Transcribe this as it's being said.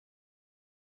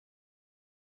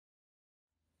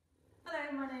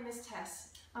Hello, my name is Tess.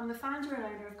 I'm the founder and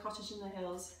owner of Cottage in the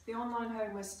Hills, the online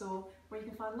homeware store where you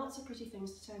can find lots of pretty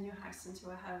things to turn your house into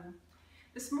a home.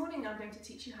 This morning I'm going to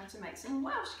teach you how to make some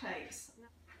Welsh cakes.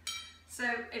 So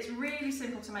it's really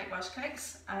simple to make Welsh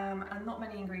cakes and not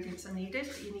many ingredients are needed.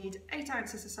 You need 8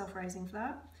 ounces of self-raising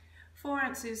flour, 4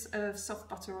 ounces of soft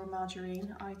butter or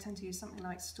margarine, I tend to use something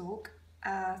like Stork,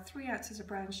 3 ounces of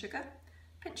brown sugar,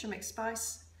 pinch of mixed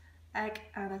spice, egg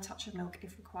and a touch of milk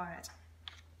if required.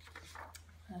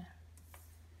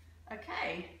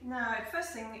 Okay, now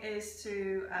first thing is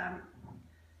to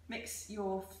mix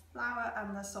your flour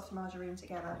and the soft margarine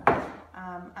together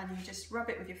and you just rub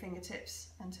it with your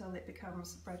fingertips until it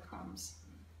becomes breadcrumbs.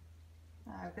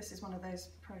 Now this is one of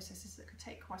those processes that could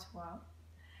take quite a while.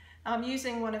 I'm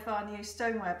using one of our new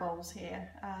stoneware bowls here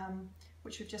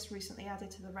which we've just recently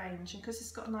added to the range, and because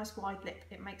it's got a nice wide lip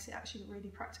it makes it actually really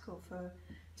practical for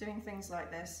doing things like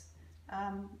this.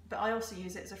 But I also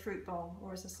use it as a fruit bowl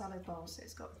or as a salad bowl, so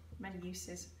it's got many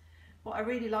uses. What I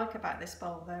really like about this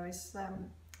bowl though is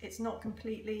it's not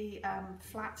completely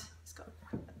flat, it's got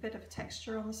a bit of a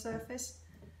texture on the surface.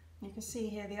 You can see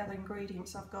here the other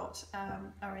ingredients I've got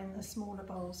are in the smaller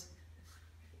bowls.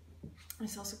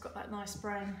 It's also got that nice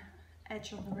brown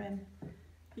edge on the rim.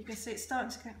 You can see it's starting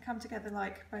to come together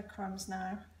like breadcrumbs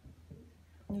now.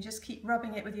 And you just keep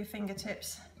rubbing it with your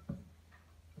fingertips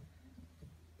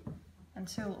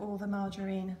until all the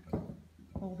margarine,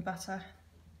 all the butter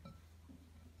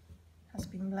has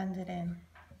been blended in.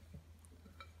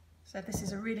 So this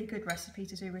is a really good recipe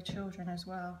to do with children as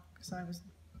well, because I was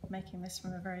making this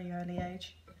from a very early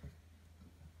age.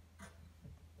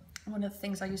 One of the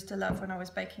things I used to love when I was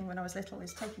baking when I was little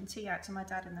is taking tea out to my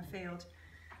dad in the field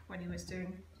when he was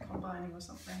doing combining or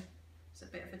something. It's a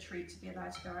bit of a treat to be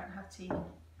allowed to go out and have tea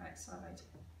outside.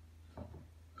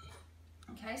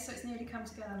 Okay, so it's nearly come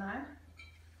together now.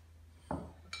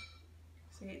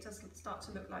 See, it does start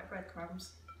to look like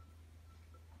breadcrumbs.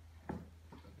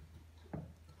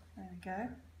 There we go.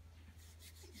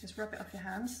 Just rub it off your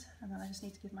hands, and then I just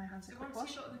need to give my hands a quick wash.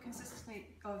 Once you've got the consistency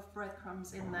of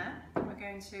breadcrumbs in there, we're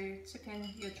going to tip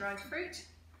in your dried fruit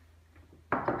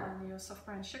and your soft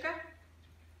brown sugar.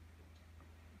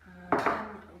 Then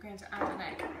we're going to add an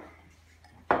egg.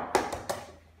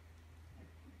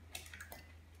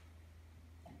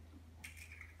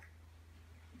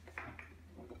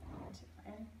 Tip that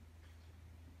in.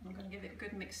 I'm going to give it a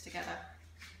good mix together.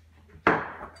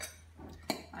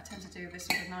 I tend to do this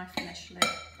with a knife initially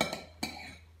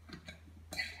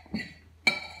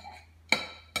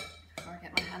before I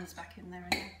get my hands back in there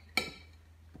again.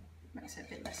 Makes it a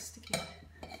bit less sticky.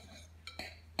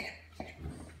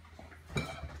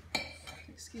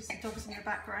 Excuse the dogs in the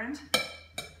background,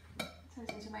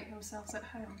 tending to make themselves at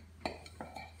home.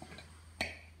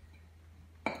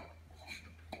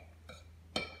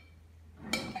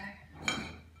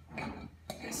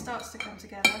 It starts to come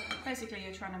together. Basically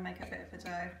you're trying to make a bit of a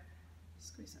dough.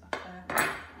 Squeeze it up there.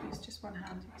 Use just one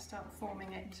hand. Start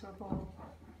forming it into a ball.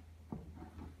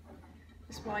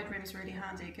 This wide rim is really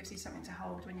handy. It gives you something to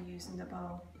hold when you're using the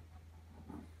bowl.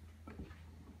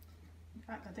 In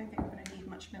fact, I don't think we're going to need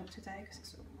much milk today because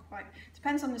it's quite...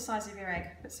 Depends on the size of your egg,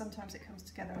 but sometimes it comes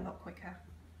together a lot quicker.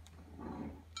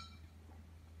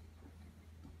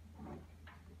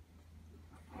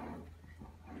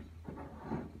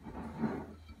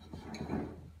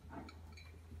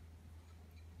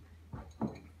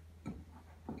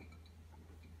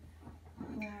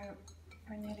 Now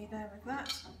we're nearly there with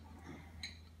that.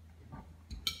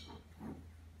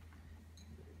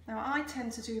 Now I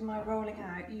tend to do my rolling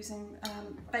out using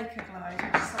Baker Glide,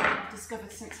 which is something I've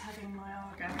discovered since having my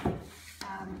Arga.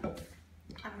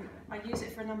 And I use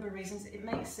it for a number of reasons. It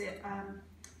makes it,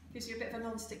 gives you a bit of a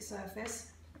non-stick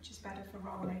surface, which is better for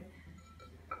rolling.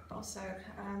 But also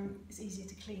it's easier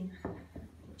to clean,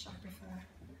 which I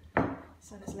prefer.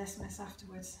 So there's less mess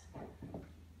afterwards.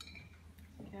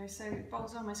 Okay, so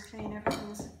bowl's almost clean,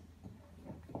 everything's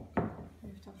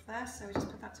moved off there, so we just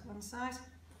put that to one side.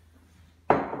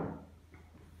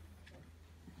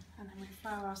 And then we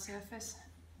flour our surface.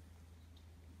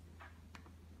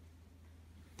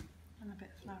 And a bit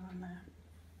of flour on there.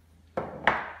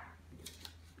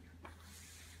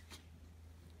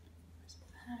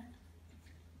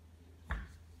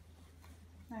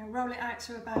 Now roll it out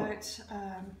to about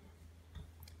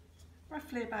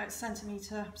roughly about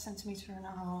centimetre and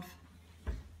a half.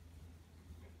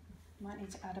 Might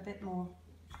need to add a bit more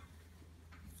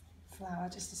flour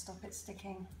just to stop it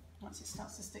sticking. Once it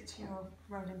starts to stick to your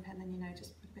rolling pin, then you know,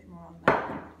 just put a bit more on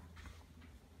there.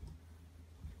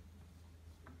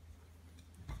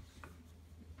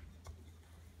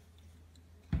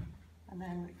 And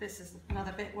then this is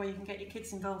another bit where you can get your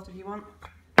kids involved if you want,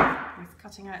 with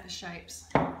cutting out the shapes.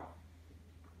 And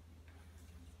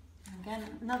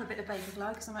again, another bit of baby glue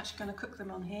because I'm actually going to cook them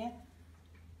on here.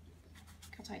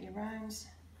 Cut out your rounds.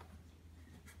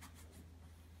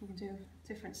 You can do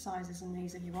different sizes in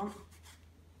these if you want.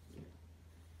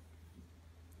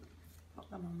 Pop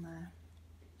them on there.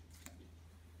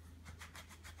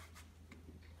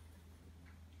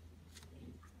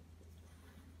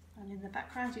 And in the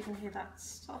background you can hear that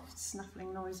soft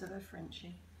snuffling noise of a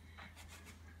Frenchie.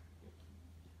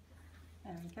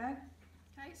 There we go.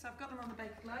 Okay, so I've got them on the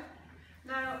baker glue.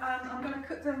 Now I'm going to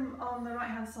cook them on the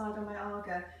right hand side on my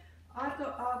agar. I've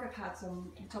got agar pads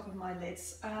on the top of my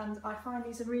lids, and I find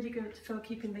these are really good for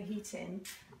keeping the heat in,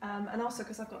 and also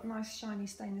because I've got nice shiny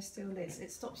stainless steel lids,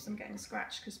 it stops them getting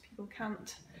scratched because people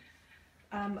can't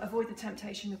avoid the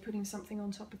temptation of putting something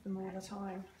on top of them all the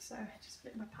time. So just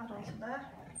flip my pad onto there,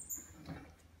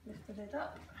 lift the lid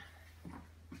up,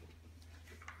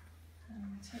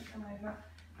 and take them over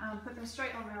and put them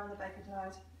straight on there on the baker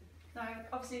glide. Now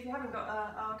obviously if you haven't got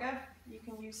agar, you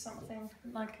can use something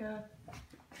like a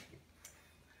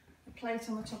plate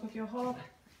on the top of your hob,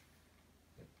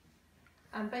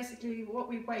 and basically what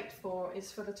we wait for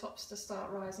is for the tops to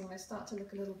start rising. They start to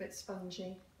look a little bit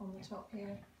spongy on the top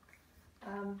here.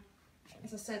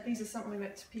 As I said, these are something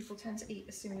that people tend to eat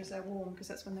as soon as they're warm because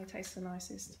that's when they taste the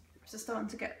nicest. So starting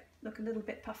to look a little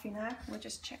bit puffy now. We'll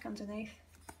just check underneath.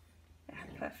 Yeah,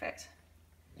 perfect.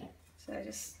 So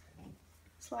just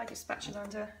slide your spatula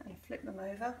under and flip them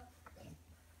over.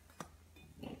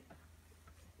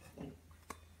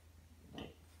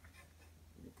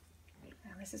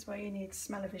 Now this is where you need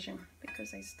smell-o-vision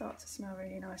because they start to smell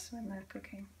really nice when they're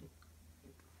cooking.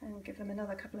 And give them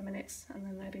another couple of minutes and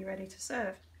then they'll be ready to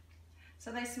serve.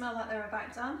 So they smell like they're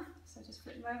about done. So just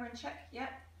flip them over and check.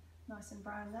 Yep, nice and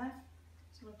brown there.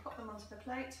 So we'll pop them onto the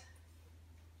plate.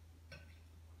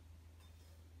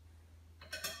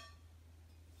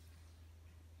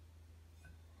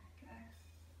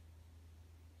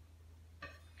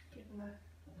 Give them a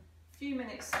few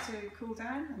minutes to cool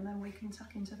down and then we can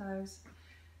tuck into those.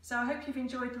 So I hope you've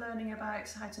enjoyed learning about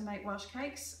how to make Welsh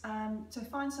cakes. To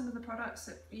find some of the products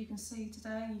that you can see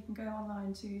today, you can go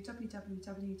online to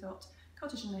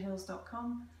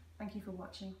www.cottageinthehills.com. Thank you for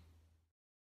watching.